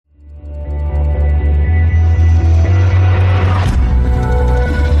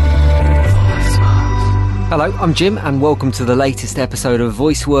Hello, I'm Jim, and welcome to the latest episode of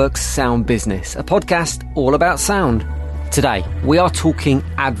VoiceWorks Sound Business, a podcast all about sound. Today, we are talking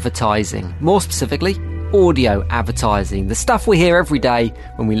advertising, more specifically, audio advertising, the stuff we hear every day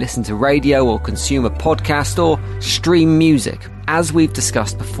when we listen to radio or consume a podcast or stream music. As we've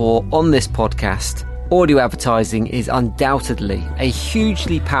discussed before on this podcast, audio advertising is undoubtedly a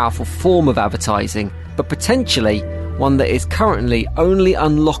hugely powerful form of advertising, but potentially one that is currently only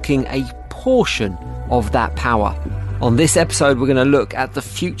unlocking a portion of that power. On this episode, we're going to look at the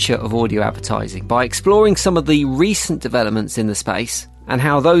future of audio advertising by exploring some of the recent developments in the space and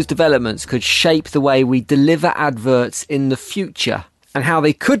how those developments could shape the way we deliver adverts in the future and how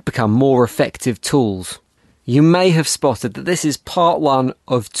they could become more effective tools. You may have spotted that this is part one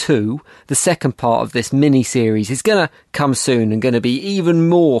of two. The second part of this mini-series is going to come soon and going to be even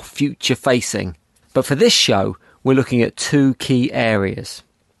more future-facing. But for this show, we're looking at two key areas.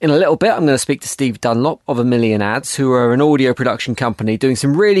 In a little bit, I'm going to speak to Steve Dunlop of A Million Ads, who are an audio production company doing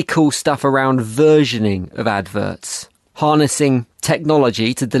some really cool stuff around versioning of adverts, harnessing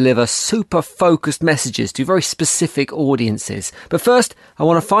technology to deliver super focused messages to very specific audiences. But first, I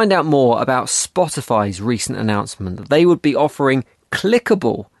want to find out more about Spotify's recent announcement that they would be offering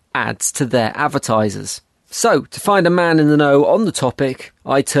clickable ads to their advertisers. So, to find a man in the know on the topic,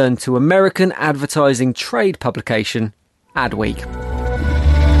 I turn to American advertising trade publication, Adweek.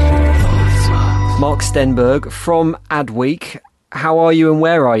 Mark Stenberg from Adweek. How are you and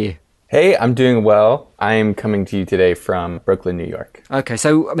where are you? Hey, I'm doing well. I'm coming to you today from Brooklyn, New York. Okay,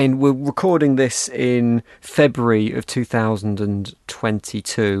 so, we're recording this in February of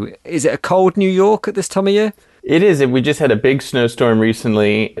 2022. Is it a cold New York at this time of year? It is. We just had a big snowstorm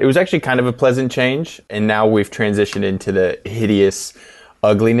recently. It was actually kind of a pleasant change. And now we've transitioned into the hideous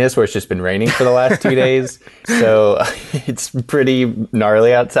ugliness where it's just been raining for the last 2 days. So it's pretty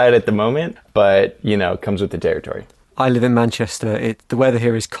gnarly outside at the moment, but, it comes with the territory. I live in Manchester. The weather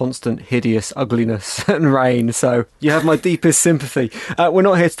here is constant, hideous ugliness and rain, so you have my deepest sympathy. We're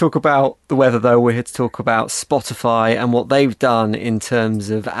not here to talk about the weather, though. We're here to talk about Spotify and what they've done in terms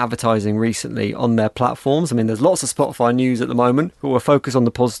of advertising recently on their platforms. There's lots of Spotify news at the moment, but we'll focus on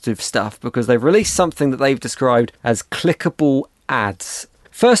the positive stuff because they've released something that they've described as clickable ads.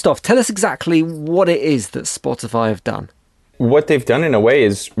 First off, tell us exactly what it is that Spotify have done. What they've done in a way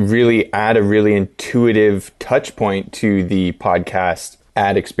is really add a really intuitive touch point to the podcast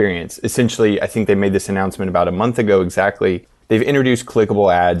ad experience. Essentially, I think they made this announcement about a month ago exactly. They've introduced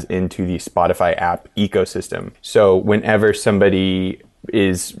clickable ads into the Spotify app ecosystem. So whenever somebody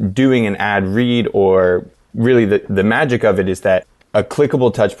is doing an ad read, or really the magic of it is that a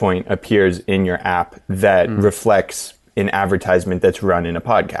clickable touch point appears in your app that reflects an advertisement that's run in a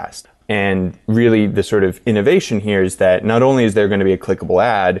podcast. And really the sort of innovation here is that not only is there going to be a clickable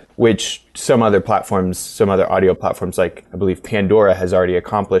ad, which some other audio platforms like I believe Pandora has already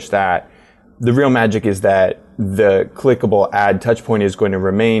accomplished that. The real magic is that the clickable ad touchpoint is going to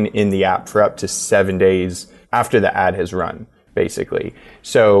remain in the app for up to 7 days after the ad has run, basically.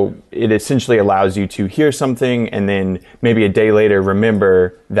 So it essentially allows you to hear something and then maybe a day later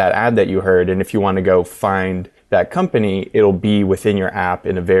remember that ad that you heard. And if you want to go find that company, it'll be within your app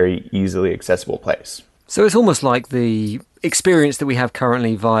in a very easily accessible place. So it's almost like the experience that we have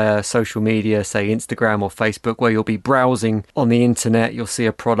currently via social media, say Instagram or Facebook, where you'll be browsing on the internet, you'll see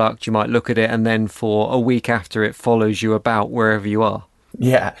a product, you might look at it, and then for a week after it follows you about wherever you are.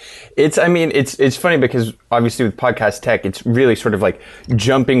 Yeah, it's funny because obviously with podcast tech, it's really sort of like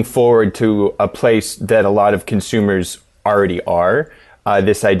jumping forward to a place that a lot of consumers already are.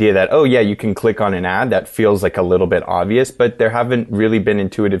 This idea that, you can click on an ad that feels like a little bit obvious, but there haven't really been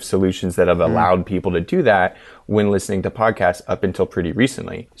intuitive solutions that have allowed people to do that when listening to podcasts up until pretty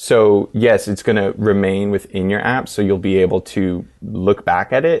recently. So yes, it's going to remain within your app, so you'll be able to look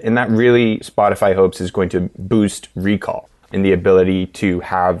back at it. And that really, Spotify hopes, is going to boost recall and the ability to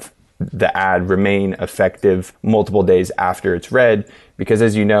have the ad remain effective multiple days after it's read. Because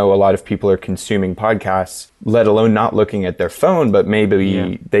as you know, a lot of people are consuming podcasts, let alone not looking at their phone, but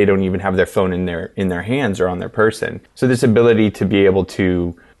maybe they don't even have their phone in their hands or on their person. So this ability to be able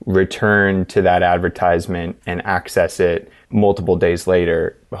to return to that advertisement and access it multiple days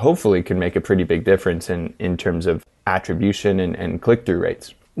later, hopefully can make a pretty big difference in terms of attribution and click-through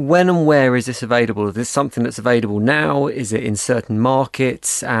rates. When and where is this available? Is this something that's available now? Is it in certain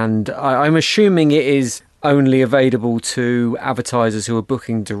markets? And I'm assuming it is only available to advertisers who are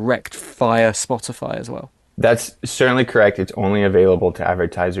booking direct via Spotify as well. That's certainly correct. It's only available to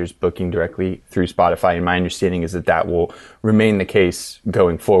advertisers booking directly through Spotify. And my understanding is that that will remain the case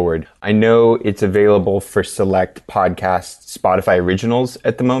going forward. I know it's available for select podcast Spotify originals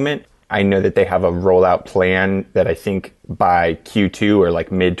at the moment. I know that they have a rollout plan that I think by Q2 or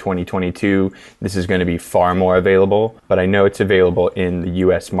like mid 2022, this is going to be far more available. But I know it's available in the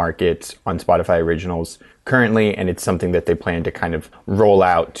US market on Spotify Originals currently, and it's something that they plan to kind of roll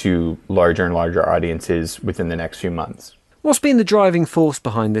out to larger and larger audiences within the next few months. What's been the driving force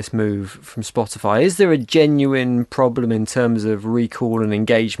behind this move from Spotify? Is there a genuine problem in terms of recall and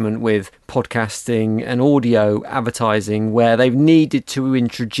engagement with podcasting and audio advertising where they've needed to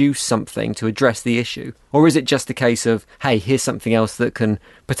introduce something to address the issue? Or is it just a case of, hey, here's something else that can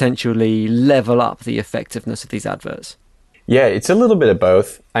potentially level up the effectiveness of these adverts? Yeah, it's a little bit of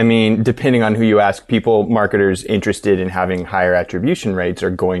both. I mean, depending on who you ask, marketers interested in having higher attribution rates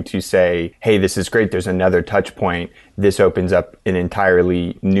are going to say, hey, this is great. There's another touch point. This opens up an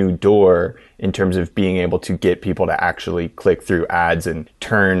entirely new door in terms of being able to get people to actually click through ads and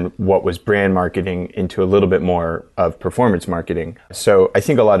turn what was brand marketing into a little bit more of performance marketing. So I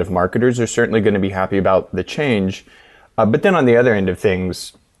think a lot of marketers are certainly going to be happy about the change. But then on the other end of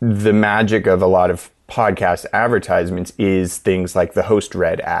things, the magic of a lot of podcast advertisements is things like the host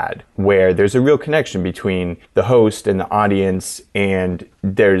read ad, where there's a real connection between the host and the audience, and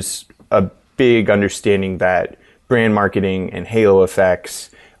there's a big understanding that brand marketing and halo effects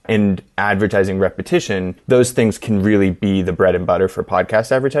and advertising repetition, those things can really be the bread and butter for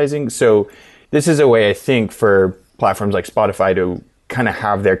podcast advertising. So this is a way, I think, for platforms like Spotify to kind of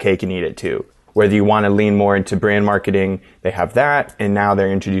have their cake and eat it too. Whether you want to lean more into brand marketing, they have that, and now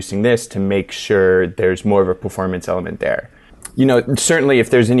they're introducing this to make sure there's more of a performance element there. You know, certainly if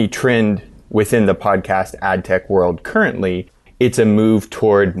there's any trend within the podcast ad tech world currently, it's a move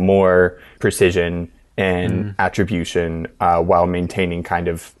toward more precision and attribution while maintaining kind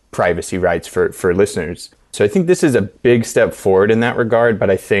of privacy rights for listeners. So I think this is a big step forward in that regard, but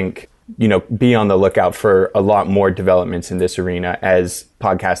I think, you know, be on the lookout for a lot more developments in this arena as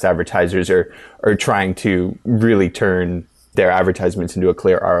podcast advertisers are trying to really turn their advertisements into a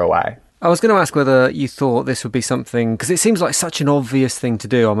clear ROI. I was going to ask whether you thought this would be something, because it seems like such an obvious thing to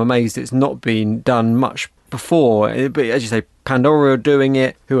do. I'm amazed it's not been done much before. But as you say, Pandora are doing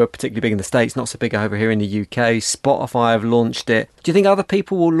it, who are particularly big in the States, not so big over here in the UK. Spotify have launched it. Do you think other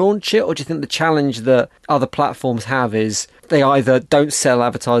people will launch it, or do you think the challenge that other platforms have is they either don't sell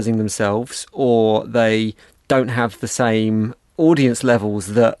advertising themselves, or they don't have the same audience levels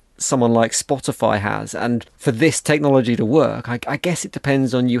that someone like Spotify has? And for this technology to work, I guess it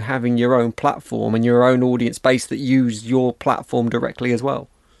depends on you having your own platform and your own audience base that use your platform directly as well.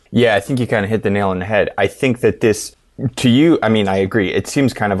 Yeah, I think you kind of hit the nail on the head. I think that this, to you, I mean, I agree. It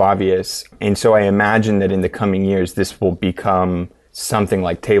seems kind of obvious. And so I imagine that in the coming years, this will become something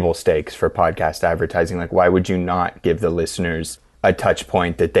like table stakes for podcast advertising. Like, why would you not give the listeners a touch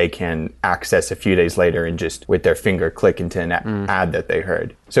point that they can access a few days later and just with their finger click into an ad that they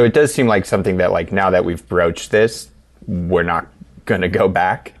heard? So it does seem like something that, like, now that we've broached this, we're not going to go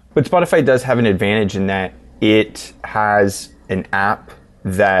back. But Spotify does have an advantage in that it has an app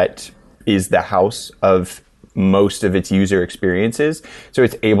that is the house of most of its user experiences. So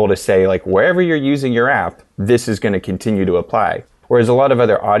it's able to say, like, wherever you're using your app, this is going to continue to apply. Whereas a lot of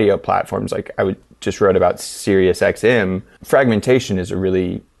other audio platforms, like just wrote about SiriusXM, fragmentation is a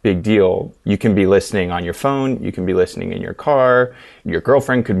really big deal. You can be listening on your phone, you can be listening in your car, your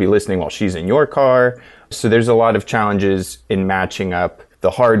girlfriend could be listening while she's in your car. So there's a lot of challenges in matching up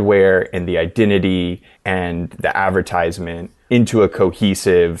the hardware and the identity and the advertisement into a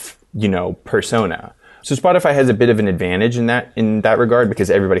cohesive, you know, persona. So Spotify has a bit of an advantage in that regard, because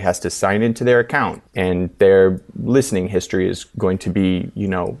everybody has to sign into their account and their listening history is going to be, you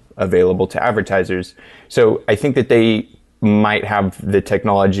know, available to advertisers. So I think that they might have the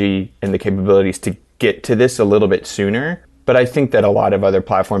technology and the capabilities to get to this a little bit sooner. But I think that a lot of other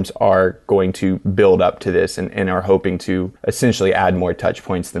platforms are going to build up to this and are hoping to essentially add more touch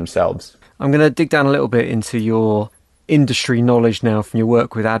points themselves. I'm going to dig down a little bit into your industry knowledge now from your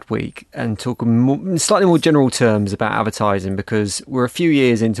work with Adweek and talk in slightly more general terms about advertising, because we're a few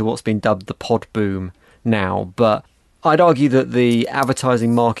years into what's been dubbed the pod boom now, but I'd argue that the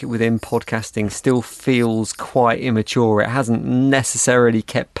advertising market within podcasting still feels quite immature. It hasn't necessarily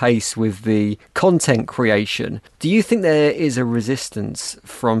kept pace with the content creation. Do you think there is a resistance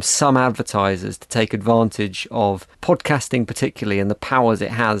from some advertisers to take advantage of podcasting particularly and the powers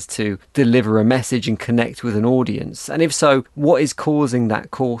it has to deliver a message and connect with an audience? And if so, what is causing that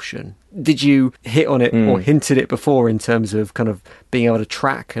caution? Did you hit on it or hinted it before in terms of kind of being able to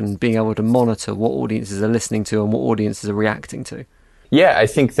track and being able to monitor what audiences are listening to and what audiences are reacting to? Yeah, I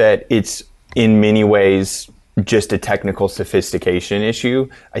think that it's in many ways just a technical sophistication issue.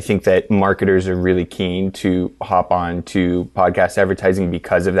 I think that marketers are really keen to hop on to podcast advertising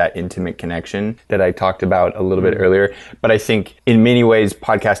because of that intimate connection that I talked about a little bit earlier. But I think in many ways,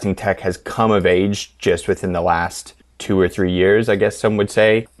 podcasting tech has come of age just within the last 2 or 3 years, I guess some would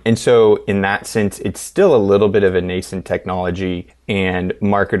say. And so in that sense, it's still a little bit of a nascent technology, and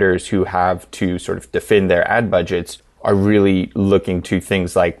marketers who have to sort of defend their ad budgets are really looking to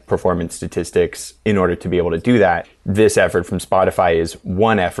things like performance statistics in order to be able to do that. This effort from Spotify is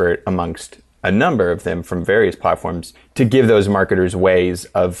one effort amongst a number of them from various platforms to give those marketers ways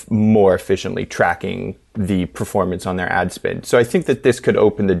of more efficiently tracking the performance on their ad spend. So I think that this could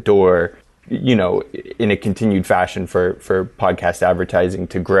open the door, you know, in a continued fashion for podcast advertising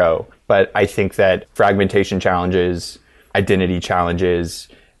to grow. But I think that fragmentation challenges, identity challenges,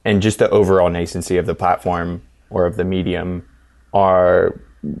 and just the overall nascency of the platform or of the medium are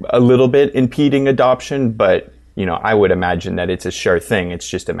a little bit impeding adoption, but you know, I would imagine that it's a sure thing. It's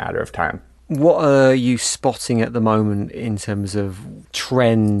just a matter of time. What are you spotting at the moment in terms of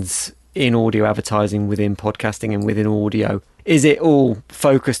trends in audio advertising within podcasting and within audio? Is it all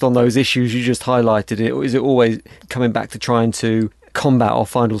focused on those issues you just highlighted? Or is it always coming back to trying to combat or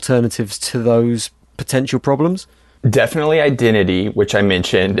find alternatives to those potential problems? Definitely identity, which I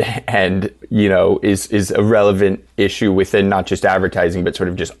mentioned, and you know, is a relevant issue within not just advertising, but sort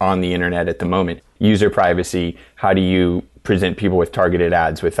of just on the internet at the moment. User privacy. How do you present people with targeted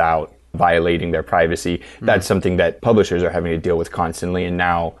ads without violating their privacy? That's something that publishers are having to deal with constantly, and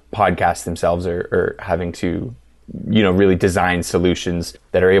now podcasts themselves are having to, you know, really design solutions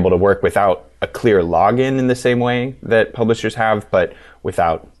that are able to work without a clear login in the same way that publishers have, but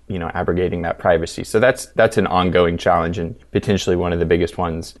without, you know, abrogating that privacy. So that's an ongoing challenge and potentially one of the biggest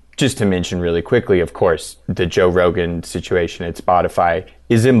ones. Just to mention really quickly, of course, the Joe Rogan situation at Spotify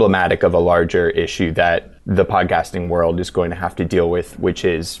is emblematic of a larger issue that the podcasting world is going to have to deal with, which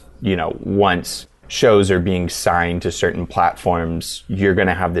is, you know, once shows are being signed to certain platforms, you're going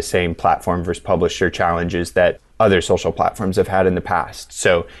to have the same platform versus publisher challenges that other social platforms have had in the past.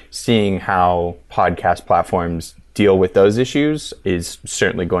 So seeing how podcast platforms deal with those issues is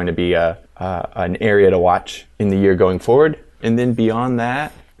certainly going to be an area to watch in the year going forward. And then beyond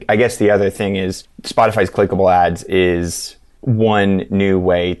that, I guess the other thing is Spotify's clickable ads is one new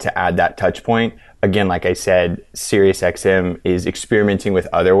way to add that touch point. Again, like I said, SiriusXM is experimenting with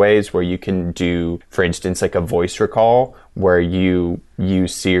other ways where you can do, for instance, like a voice recall where you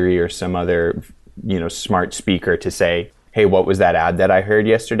use Siri or some other, you know, smart speaker to say, hey, what was that ad that I heard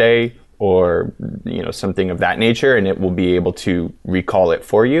yesterday? Or, you know, something of that nature, and it will be able to recall it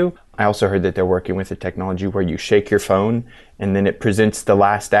for you. I also heard that they're working with a technology where you shake your phone and then it presents the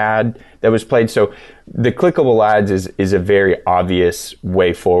last ad that was played. So the clickable ads is a very obvious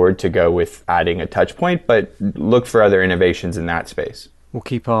way forward to go with adding a touch point, but look for other innovations in that space. We'll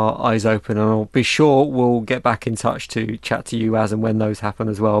keep our eyes open, and I'll be sure we'll get back in touch to chat to you as and when those happen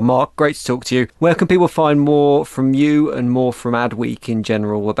as well. Mark, great to talk to you. Where can people find more from you and more from Adweek in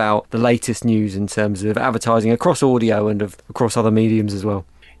general about the latest news in terms of advertising across audio and across other mediums as well?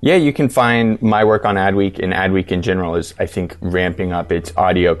 Yeah, you can find my work on Adweek, and Adweek in general is, I think, ramping up its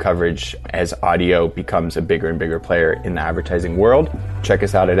audio coverage as audio becomes a bigger and bigger player in the advertising world. Check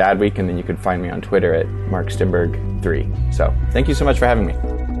us out at Adweek, and then you can find me on Twitter at MarkStimberg3. So thank you so much for having me.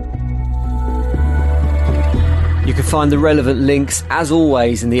 You can find the relevant links, as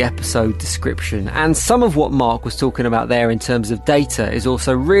always, in the episode description. And some of what Mark was talking about there in terms of data is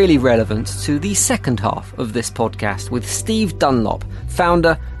also really relevant to the second half of this podcast with Steve Dunlop,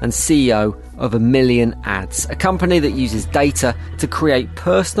 founder and CEO of A Million Ads, a company that uses data to create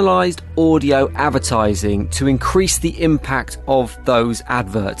personalised audio advertising to increase the impact of those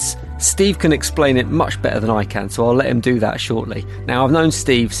adverts. Steve can explain it much better than I can, so I'll let him do that shortly. Now, I've known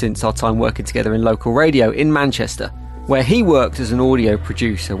Steve since our time working together in local radio in Manchester, where he worked as an audio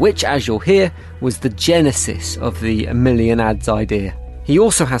producer, which, as you'll hear, was the genesis of the A Million Ads idea. He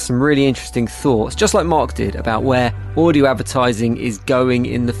also has some really interesting thoughts, just like Mark did, about where audio advertising is going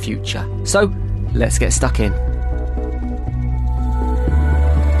in the future. So, let's get stuck in.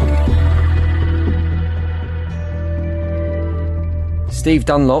 Steve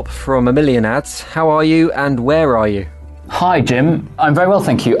Dunlop from A Million Ads, how are you and where are you? Hi Jim, I'm very well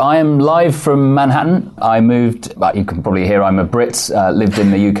thank you. I am live from Manhattan. I moved, well, you can probably hear I'm a Brit, lived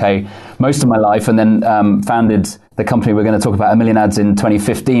in the UK most of my life and then founded the company we're going to talk about, A Million Ads, in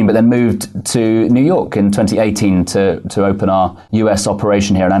 2015, but then moved to New York in 2018 to open our US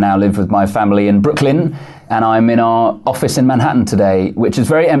operation here. And I now live with my family in Brooklyn, and I'm in our office in Manhattan today, which is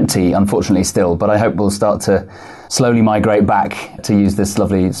very empty, unfortunately, still, but I hope we'll start to slowly migrate back to use this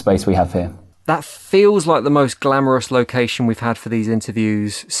lovely space we have here. That feels like the most glamorous location we've had for these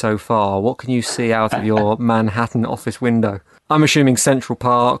interviews so far. What can you see out of your Manhattan office window? I'm assuming Central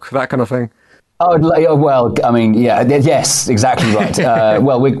Park, that kind of thing. Oh, well, I mean, yeah, yes, exactly right.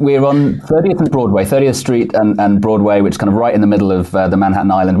 Well, we're on 30th and Broadway, 30th Street and Broadway, which is kind of right in the middle of the Manhattan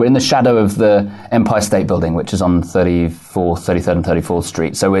Island. We're in the shadow of the Empire State Building, which is on 34th, 33rd and 34th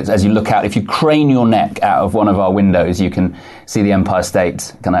Street. So as you look out, if you crane your neck out of one of our windows, you can see the Empire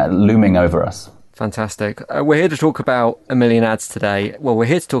State kind of looming over us. Fantastic. We're here to talk about A Million Ads today. Well, we're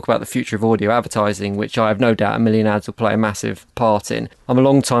here to talk about the future of audio advertising, which I have no doubt A Million Ads will play a massive part in. I'm a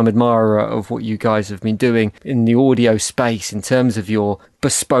long-time admirer of what you guys have been doing in the audio space in terms of your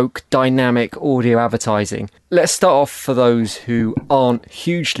bespoke, dynamic audio advertising. Let's start off for those who aren't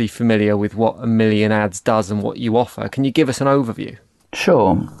hugely familiar with what A Million Ads does and what you offer. Can you give us an overview?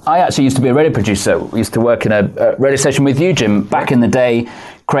 Sure. I actually used to be a radio producer. We used to work in a radio station with you, Jim, back in the day,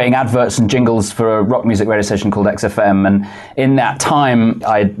 creating adverts and jingles for a rock music radio station called XFM. And in that time,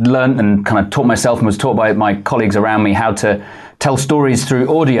 I learned and kind of taught myself and was taught by my colleagues around me how to tell stories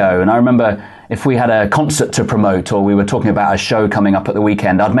through audio. And I remember if we had a concert to promote or we were talking about a show coming up at the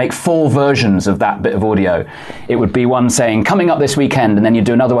weekend, I'd make 4 versions of that bit of audio. It would be one saying, coming up this weekend, and then you'd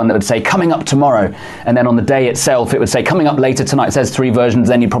do another one that would say, coming up tomorrow. And then on the day itself, it would say, coming up later tonight. It says 3 versions,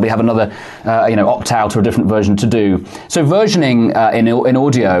 then you'd probably have another opt-out or a different version to do. So versioning in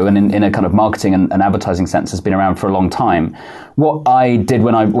audio and in a kind of marketing and advertising sense has been around for a long time. What I did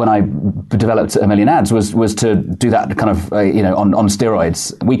when I developed A Million Ads was to do that kind of on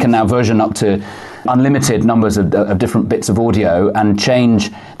steroids. We can now version up to unlimited numbers of different bits of audio and change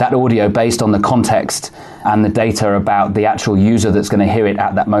that audio based on the context and the data about the actual user that's going to hear it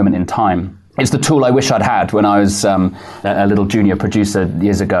at that moment in time. It's the tool I wish I'd had when I was a little junior producer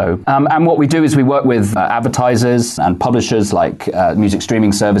years ago. And what we do is we work with advertisers and publishers like music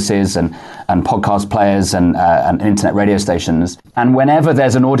streaming services and podcast players and internet radio stations. And whenever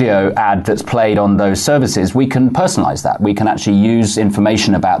there's an audio ad that's played on those services, we can personalize that. We can actually use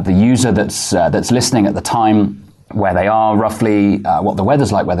information about the user that's listening at the time, where they are roughly, what the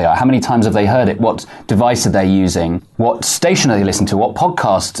weather's like where they are, how many times have they heard it, what device are they using, what station are they listening to, what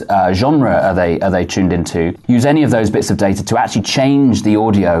podcast genre are they tuned into. Use any of those bits of data to actually change the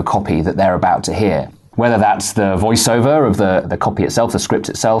audio copy that they're about to hear. Whether that's the voiceover of the copy itself, the script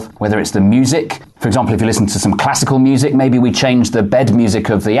itself, whether it's the music. For example, if you listen to some classical music, maybe we change the bed music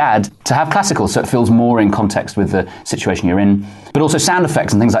of the ad to have classical so it feels more in context with the situation you're in. But also sound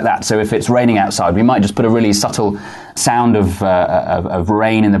effects and things like that. So if it's raining outside, we might just put a really subtle sound of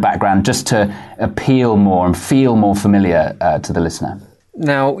rain in the background just to appeal more and feel more familiar to the listener.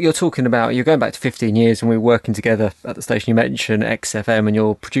 Now, you're going back to 15 years and we're working together at the station you mentioned, XFM, and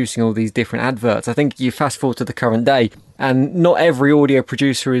you're producing all these different adverts. I think you fast forward to the current day, and not every audio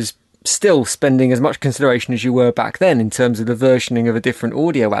producer is still spending as much consideration as you were back then in terms of the versioning of a different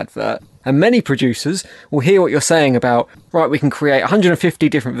audio advert. And many producers will hear what you're saying about, right, we can create 150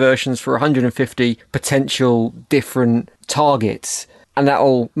 different versions for 150 potential different targets. And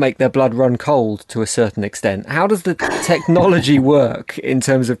that'll make their blood run cold to a certain extent. How does the technology work in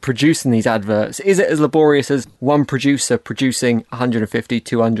terms of producing these adverts? Is it as laborious as one producer producing 150,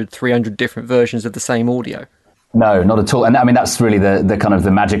 200, 300 different versions of the same audio? No, not at all. And I mean, that's really the kind of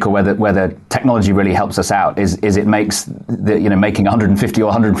the magic, or where the technology really helps us out is it makes making 150 or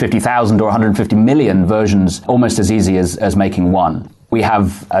 150,000 or 150 million versions almost as easy as making one. We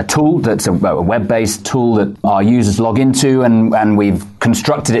have a tool that's a web-based tool that our users log into, and we've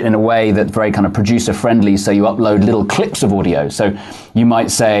constructed it in a way that's very kind of producer-friendly, so you upload little clips of audio. So you might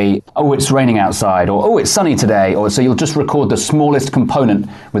say, oh, it's raining outside, or oh, it's sunny today, or so you'll just record the smallest component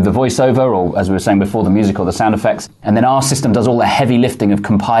with the voiceover, or as we were saying before, the music or the sound effects, and then our system does all the heavy lifting of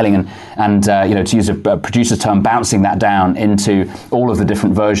compiling and to use a producer's term, bouncing that down into all of the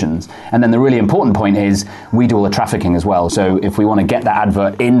different versions. And then the really important point is we do all the trafficking as well. So if we want to get that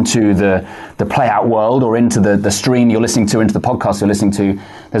advert into the play-out world or into the stream you're listening to, into the podcast you're listening to,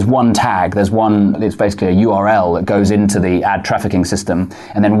 there's one tag, it's basically a URL that goes into the ad trafficking system,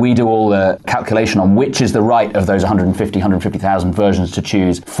 and then we do all the calculation on which is the right of those 150,000 versions to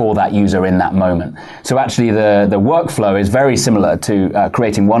choose for that user in that moment. So actually the workflow is very similar to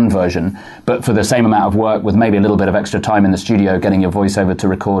creating one version, but for the same amount of work with maybe a little bit of extra time in the studio, getting your voiceover to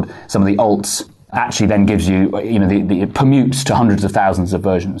record some of the alts actually then gives you, it permutes to hundreds of thousands of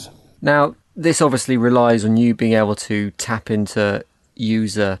versions. Now, this obviously relies on you being able to tap into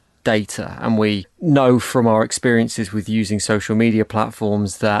user data, and we know from our experiences with using social media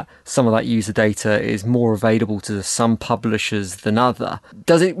platforms that some of that user data is more available to some publishers than other.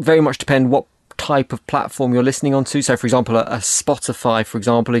 Does it very much depend what type of platform you're listening onto? So, for example, a Spotify, for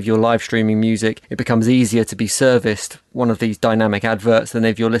example, if you're live streaming music, it becomes easier to be serviced one of these dynamic adverts than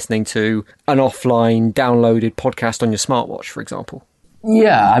if you're listening to an offline downloaded podcast on your smartwatch, for example.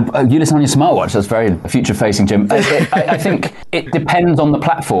 Yeah, you listen on your smartwatch. That's very future-facing, Jim. I think it depends on the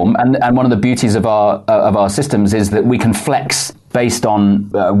platform, and one of the beauties of our systems is that we can flex based on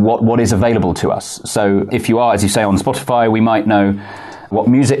what is available to us. So if you are, as you say, on Spotify, we might know what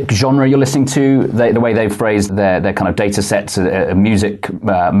music genre you're listening to, the way they've phrased their kind of data sets, music,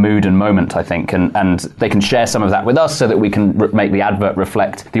 mood and moment, I think, and they can share some of that with us so that we can make the advert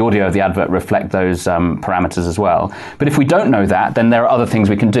reflect, the audio of the advert reflect those parameters as well. But if we don't know that, then there are other things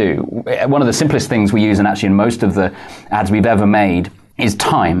we can do. One of the simplest things we use, and actually in most of the ads we've ever made, is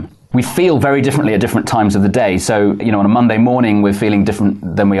time. We feel very differently at different times of the day. So, on a Monday morning, we're feeling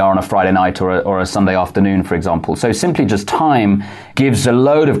different than we are on a Friday night or a Sunday afternoon, for example. So simply just time gives a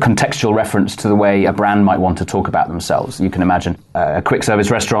load of contextual reference to the way a brand might want to talk about themselves. You can imagine a quick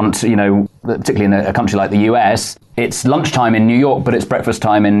service restaurant, particularly in a country like the US, it's lunchtime in New York, but it's breakfast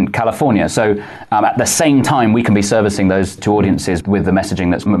time in California. So at the same time, we can be servicing those two audiences with the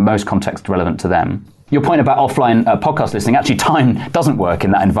messaging that's most context relevant to them. Your point about offline podcast listening, actually time doesn't work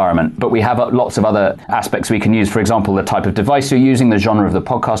in that environment, but we have lots of other aspects we can use. For example, the type of device you're using, the genre of the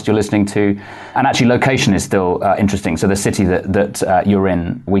podcast you're listening to, and actually location is still interesting. So the city that you're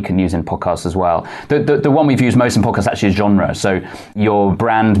in, we can use in podcasts as well. The one we've used most in podcasts actually is genre. So your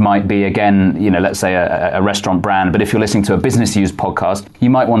brand might be, again, let's say a restaurant brand, but if you're listening to a business use podcast, you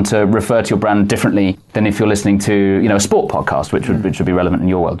might want to refer to your brand differently than if you're listening to, a sport podcast, which would be relevant in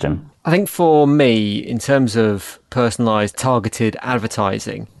your world, Jim. I think for me, in terms of personalised, targeted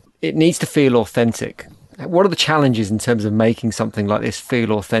advertising, it needs to feel authentic. What are the challenges in terms of making something like this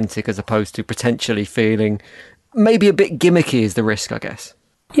feel authentic as opposed to potentially feeling maybe a bit gimmicky is the risk, I guess?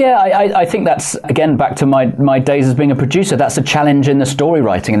 Yeah, I think that's, again, back to my days as being a producer. That's a challenge in the story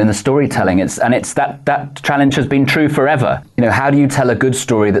writing and in the storytelling. It's that challenge has been true forever. How do you tell a good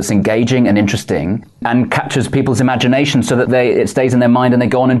story that's engaging and interesting and captures people's imagination so that it stays in their mind and they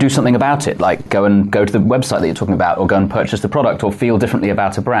go on and do something about it, like go to the website that you're talking about, or go and purchase the product, or feel differently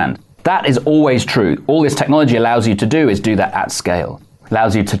about a brand. That is always true. All this technology allows you to do is do that at scale.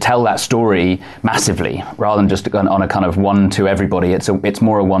 Allows you to tell that story massively rather than just on a kind of one to everybody. It's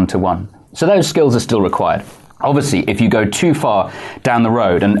more a one-to-one. So those skills are still required. Obviously, if you go too far down the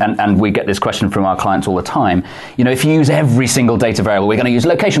road, and we get this question from our clients all the time, if you use every single data variable, we're going to use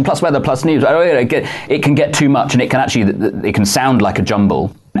location plus weather plus news, it can get too much, and it can sound like a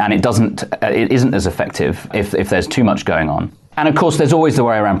jumble, and it isn't as effective if there's too much going on. And of course, there's always the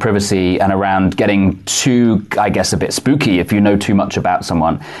worry around privacy and around getting too, I guess, a bit spooky if you know too much about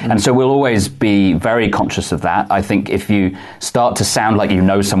someone. Mm-hmm. And so we'll always be very conscious of that. I think if you start to sound like you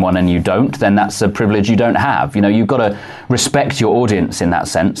know someone and you don't, then that's a privilege you don't have. You've got to respect your audience in that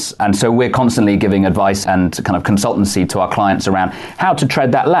sense. And so we're constantly giving advice and kind of consultancy to our clients around how to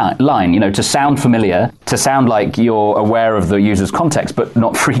tread that line, to sound familiar, to sound like you're aware of the user's context, but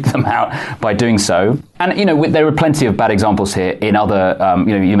not freak them out by doing so. And, there are plenty of bad examples here in other,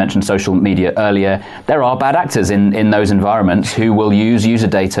 you mentioned social media earlier. There are bad actors in those environments who will use user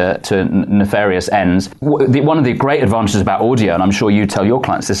data to nefarious ends. One of the great advantages about audio, and I'm sure you tell your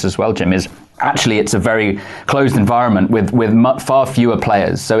clients this as well, Jim, is actually it's a very closed environment with far fewer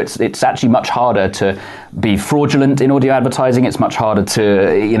players. So it's actually much harder to be fraudulent in audio advertising. It's much harder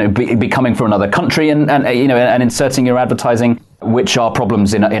to be coming from another country and inserting your advertising, which are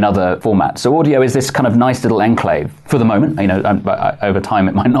problems in other formats. So audio is this kind of nice little enclave for the moment. Over time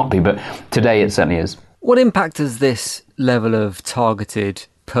it might not be, but today it certainly is. What impact does this level of targeted,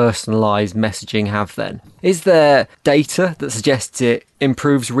 personalised messaging have then? Is there data that suggests it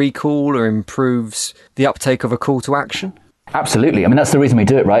improves recall or improves the uptake of a call to action? Absolutely. I mean, that's the reason we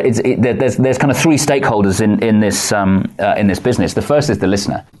do it, right? There's kind of three stakeholders in this business. The first is the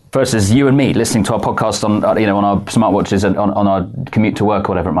listener. First is you and me listening to our podcast on our smartwatches and on our commute to work,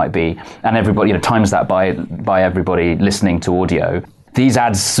 or whatever it might be, and everybody times that by everybody listening to audio. These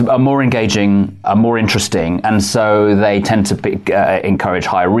ads are more engaging, are more interesting, and so they tend to encourage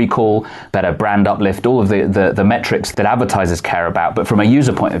higher recall, better brand uplift, all of the metrics that advertisers care about. But from a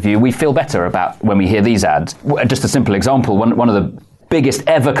user point of view, we feel better about when we hear these ads. Just a simple example, one of the biggest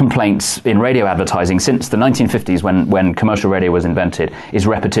ever complaints in radio advertising since the 1950s when commercial radio was invented is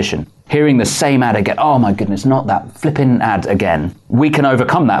repetition. hearing the same ad again, oh my goodness, not that flipping ad again. We can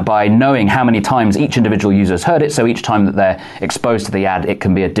overcome that by knowing how many times each individual user has heard it, so each time that they're exposed to the ad, it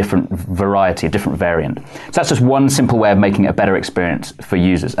can be a different variety, a different variant. So that's just one simple way of making it a better experience for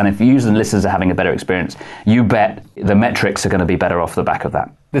users. And if users and listeners are having a better experience, you bet the metrics are going to be better off the back of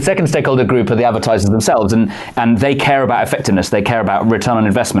that. The second stakeholder group are the advertisers themselves, and they care about effectiveness, they care about return on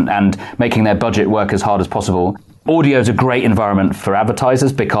investment and making their budget work as hard as possible. Audio is a great environment for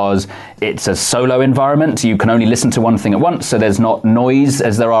advertisers because it's a solo environment. You can only listen to one thing at once, so there's not noise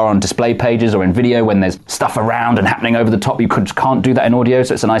as there are on display pages or in video when there's stuff around and happening over the top. You can't do that in audio,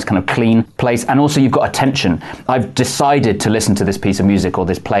 so it's a nice kind of clean place. And also you've got attention. I've decided to listen to this piece of music or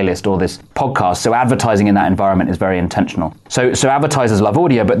this playlist or this podcast, so advertising in that environment is very intentional. So advertisers love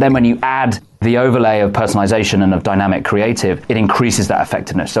audio, but then when you add the overlay of personalization and of dynamic creative, it increases that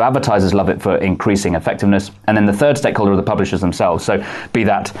effectiveness. So advertisers love it for increasing effectiveness. And then the third stakeholder are the publishers themselves. So be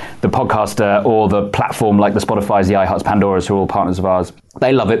that the podcaster or the platform like the Spotify's, the iHearts, Pandoras, who are all partners of ours.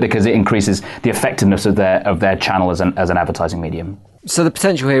 They love it because it increases the effectiveness of their channel as an advertising medium. So the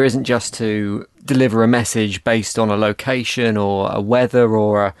potential here isn't just to deliver a message based on a location or a weather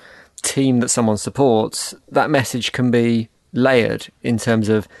or a team that someone supports. That message can be layered in terms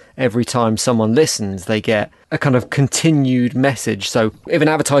of every time someone listens, they get a kind of continued message. So if an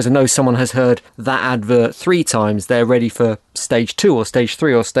advertiser knows someone has heard that advert 3 times, they're ready for stage 2 or stage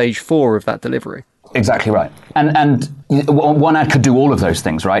 3 or stage 4 of that delivery. Exactly right. And one ad could do all of those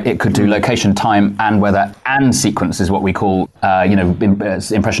things, right? It could do location, time, and weather, and sequence is what we call,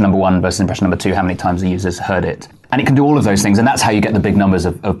 impression number 1 versus impression number 2, how many times the user's heard it. And it can do all of those things, and that's how you get the big numbers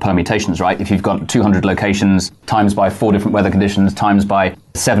of permutations, right? If you've got 200 locations, times by 4 different weather conditions, times by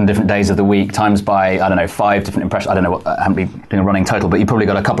 7 different days of the week, times by, 5 different impressions. I don't know, I haven't been doing a running total, but you've probably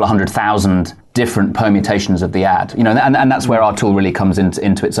got a couple of 100,000 different permutations of the ad. And that's where our tool really comes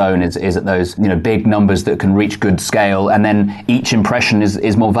into its own, is at those, big numbers that can reach good scale, and then each impression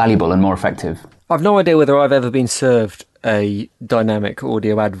is more valuable and more effective. I've no idea whether I've ever been served a dynamic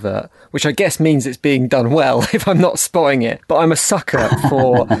audio advert, which I guess means it's being done well if I'm not spotting it. But I'm a sucker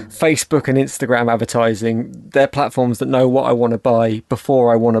for Facebook and Instagram advertising. They're platforms that know what I want to buy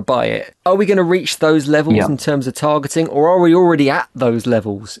before I want to buy it. Are we going to reach those levels in terms of targeting, or are we already at those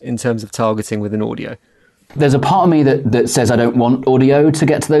levels in terms of targeting within audio? There's a part of me that says I don't want audio to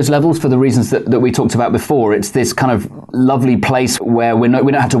get to those levels for the reasons that we talked about before. It's this kind of lovely place where we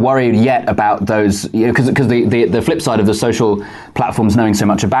don't have to worry yet about those, because the flip side of the social platforms knowing so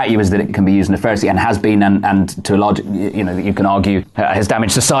much about you is that it can be used nefariously, and has been, and to a large, you can argue has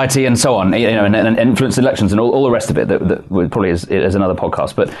damaged society and so on, and influenced elections and all the rest of it that probably is another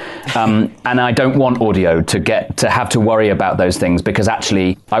podcast. But and I don't want audio to have to worry about those things, because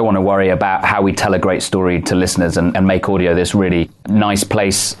actually I want to worry about how we tell a great story to listeners and make audio this really nice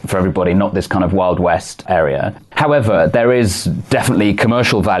place for everybody, not this kind of Wild West area. However, there is definitely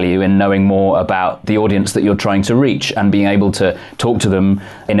commercial value in knowing more about the audience that you're trying to reach and being able to talk to them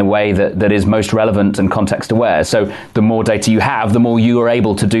in a way that is most relevant and context aware. So the more data you have, the more you are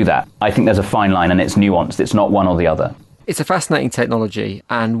able to do that. I think there's a fine line, and it's nuanced. It's not one or the other. It's a fascinating technology,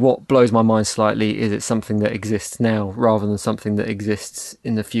 and what blows my mind slightly is it's something that exists now rather than something that exists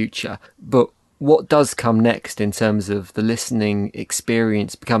in the future. But what does come next in terms of the listening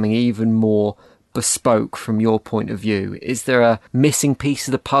experience becoming even more bespoke from your point of view? Is there a missing piece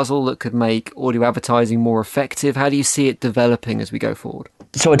of the puzzle that could make audio advertising more effective? How do you see it developing as we go forward?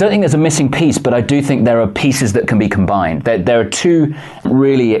 So I don't think there's a missing piece, but I do think there are pieces that can be combined. There are 2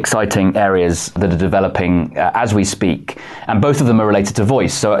 really exciting areas that are developing as we speak, and both of them are related to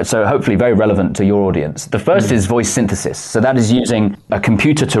voice, so hopefully very relevant to your audience. The first is voice synthesis. So that is using a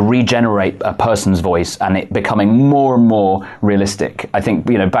computer to regenerate a person's voice and it becoming more and more realistic. I think,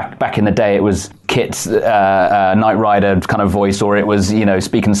 back in the day it was Kit's Knight Rider kind of voice, or it was,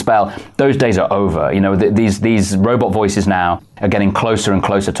 Speak and Spell. Those days are over. These robot voices now are getting closer and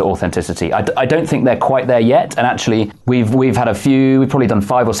closer to authenticity. I don't think they're quite there yet, and actually we've had we've probably done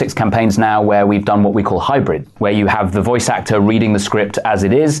 5 or 6 campaigns now where we've done what we call hybrid, where you have the voice actor reading the script as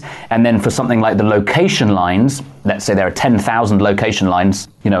it is, and then for something like the location lines, let's say there are 10,000 location lines,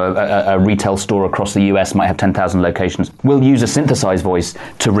 a retail store across the US might have 10,000 locations. We'll use a synthesized voice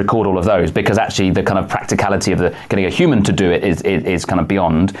to record all of those, because actually the kind of practicality of getting a human to do it is kind of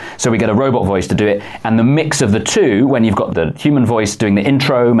beyond. So we get a robot voice to do it, and the mix of the 2, when you've got the human voice doing the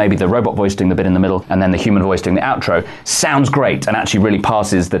intro, maybe the robot voice doing the bit in the middle, and then the human voice doing the outro, sounds great and actually really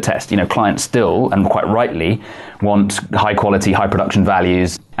passes the test. Clients still, and quite rightly, want high quality, high production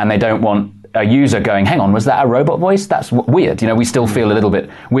values, and they don't want a user going, hang on, was that a robot voice? That's weird. We still feel a little bit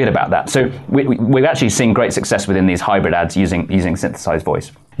weird about that. So we've actually seen great success within these hybrid ads using synthesized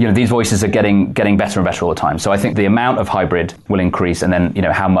voice. these voices are getting better and better all the time. So I think the amount of hybrid will increase, and then,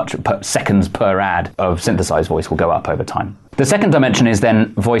 how much seconds per ad of synthesized voice will go up over time. The second dimension is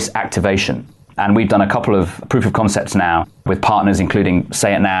then voice activation. And we've done a couple of proof of concepts now with partners, including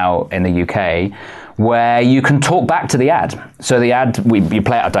Say It Now in the UK, where you can talk back to the ad. So the ad, you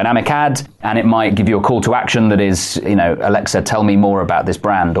play out a dynamic ad, and it might give you a call to action that is, Alexa, tell me more about this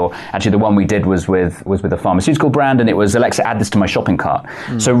brand. Or actually, the one we did was with a pharmaceutical brand, and it was, Alexa, add this to my shopping cart.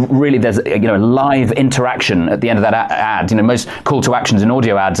 So really, there's live interaction at the end of that ad. Most call to actions in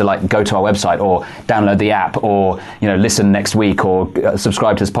audio ads are like, go to our website, or download the app, or listen next week, or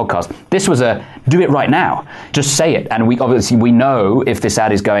subscribe to this podcast. This was a do it right now. Just say it, and we know if this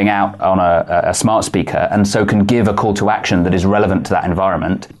ad is going out on a smart speaker, and so can give a call to action that is relevant to that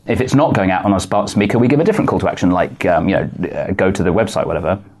environment. If it's not going out on a smart speaker, we give a different call to action, like go to the website,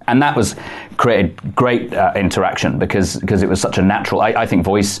 whatever. And that was created great interaction because it was such a natural. I think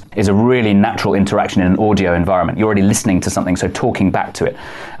voice is a really natural interaction in an audio environment. You're already listening to something, so talking back to it.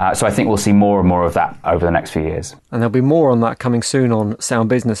 So I think we'll see more and more of that over the next few years. And there'll be more on that coming soon on Sound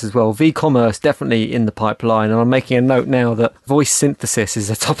Business as well. V-commerce definitely in the pipeline, and I'm making a note now that voice synthesis is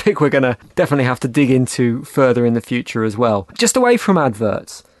a topic we're going to definitely have to dig into further in the future as well. Just away from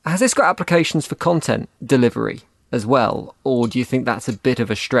adverts, has this got applications for content delivery as well, or do you think that's a bit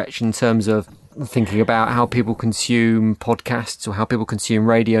of a stretch in terms of thinking about how people consume podcasts or how people consume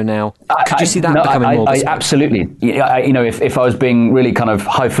radio now? Could you see that becoming more bespoke? Absolutely. If I was being really kind of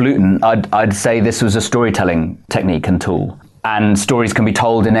highfalutin, I'd say this was a storytelling technique and tool. And stories can be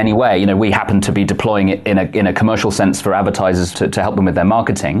told in any way. We happen to be deploying it in a commercial sense for advertisers to help them with their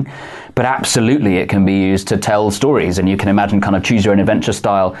marketing. But absolutely, it can be used to tell stories. And you can imagine kind of choose your own adventure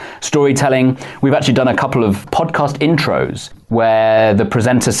style storytelling. We've actually done a couple of podcast intros where the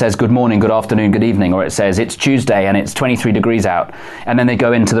presenter says, good morning, good afternoon, good evening, or it says, it's Tuesday and it's 23 degrees out. And then they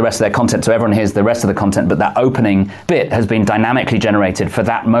go into the rest of their content. So everyone hears the rest of the content, but that opening bit has been dynamically generated for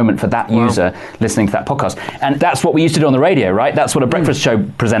that moment, for that user listening to that podcast. And that's what we used to do on the radio, right? That's what a breakfast show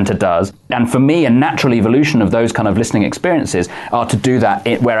presenter does. And for me, a natural evolution of those kind of listening experiences are to do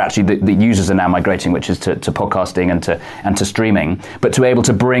that where actually the users are now migrating, which is to podcasting and to streaming, but to be able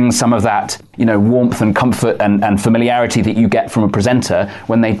to bring some of that, warmth and comfort and familiarity that you get from a presenter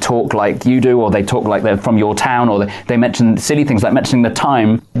when they talk like you do, or they talk like they're from your town, or they mention silly things like mentioning the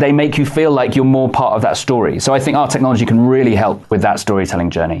time. They make you feel like you're more part of that story. So I think our technology can really help with that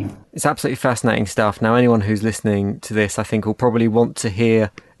storytelling journey. It's absolutely fascinating stuff. Now, anyone who's listening to this, I think, will probably want to hear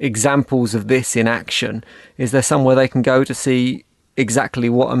examples of this in action. Is there somewhere they can go to see exactly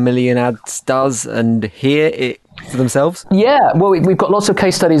what A Million Ads does and hear it for themselves? Yeah, well, we've got lots of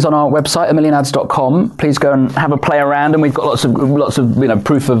case studies on our website, amillionads.com. Please go and have a play around, and we've got lots of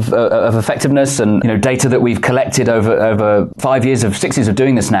proof of effectiveness and data that we've collected over 6 years of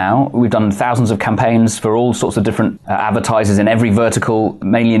doing this now. We've done thousands of campaigns for all sorts of different advertisers in every vertical,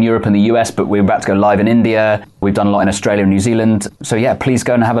 mainly in Europe and the US, but we're about to go live in India. We've done a lot in Australia and New Zealand. So yeah, please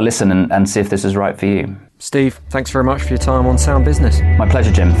go and have a listen and see if this is right for you. Steve, thanks very much for your time on Sound Business. My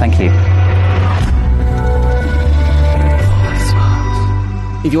pleasure, Jim. Thank you.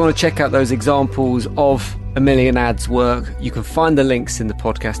 If you want to check out those examples of A Million Ads work, you can find the links in the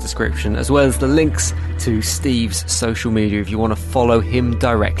podcast description, as well as the links to Steve's social media if you want to follow him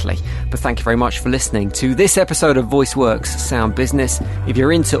directly. But thank you very much for listening to this episode of VoiceWorks Sound Business. If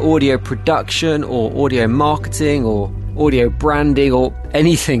you're into audio production or audio marketing or audio branding or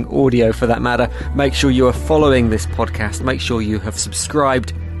anything audio for that matter, make sure you are following this podcast. Make sure you have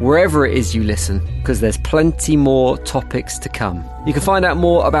subscribed wherever it is you listen, because there's plenty more topics to come. You can find out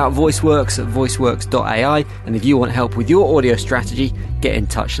more about VoiceWorks at voiceworks.ai, and if you want help with your audio strategy, get in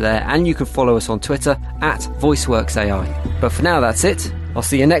touch there, and you can follow us on Twitter at VoiceWorksAI. But for now, that's it. I'll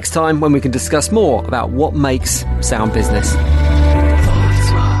see you next time when we can discuss more about what makes sound business.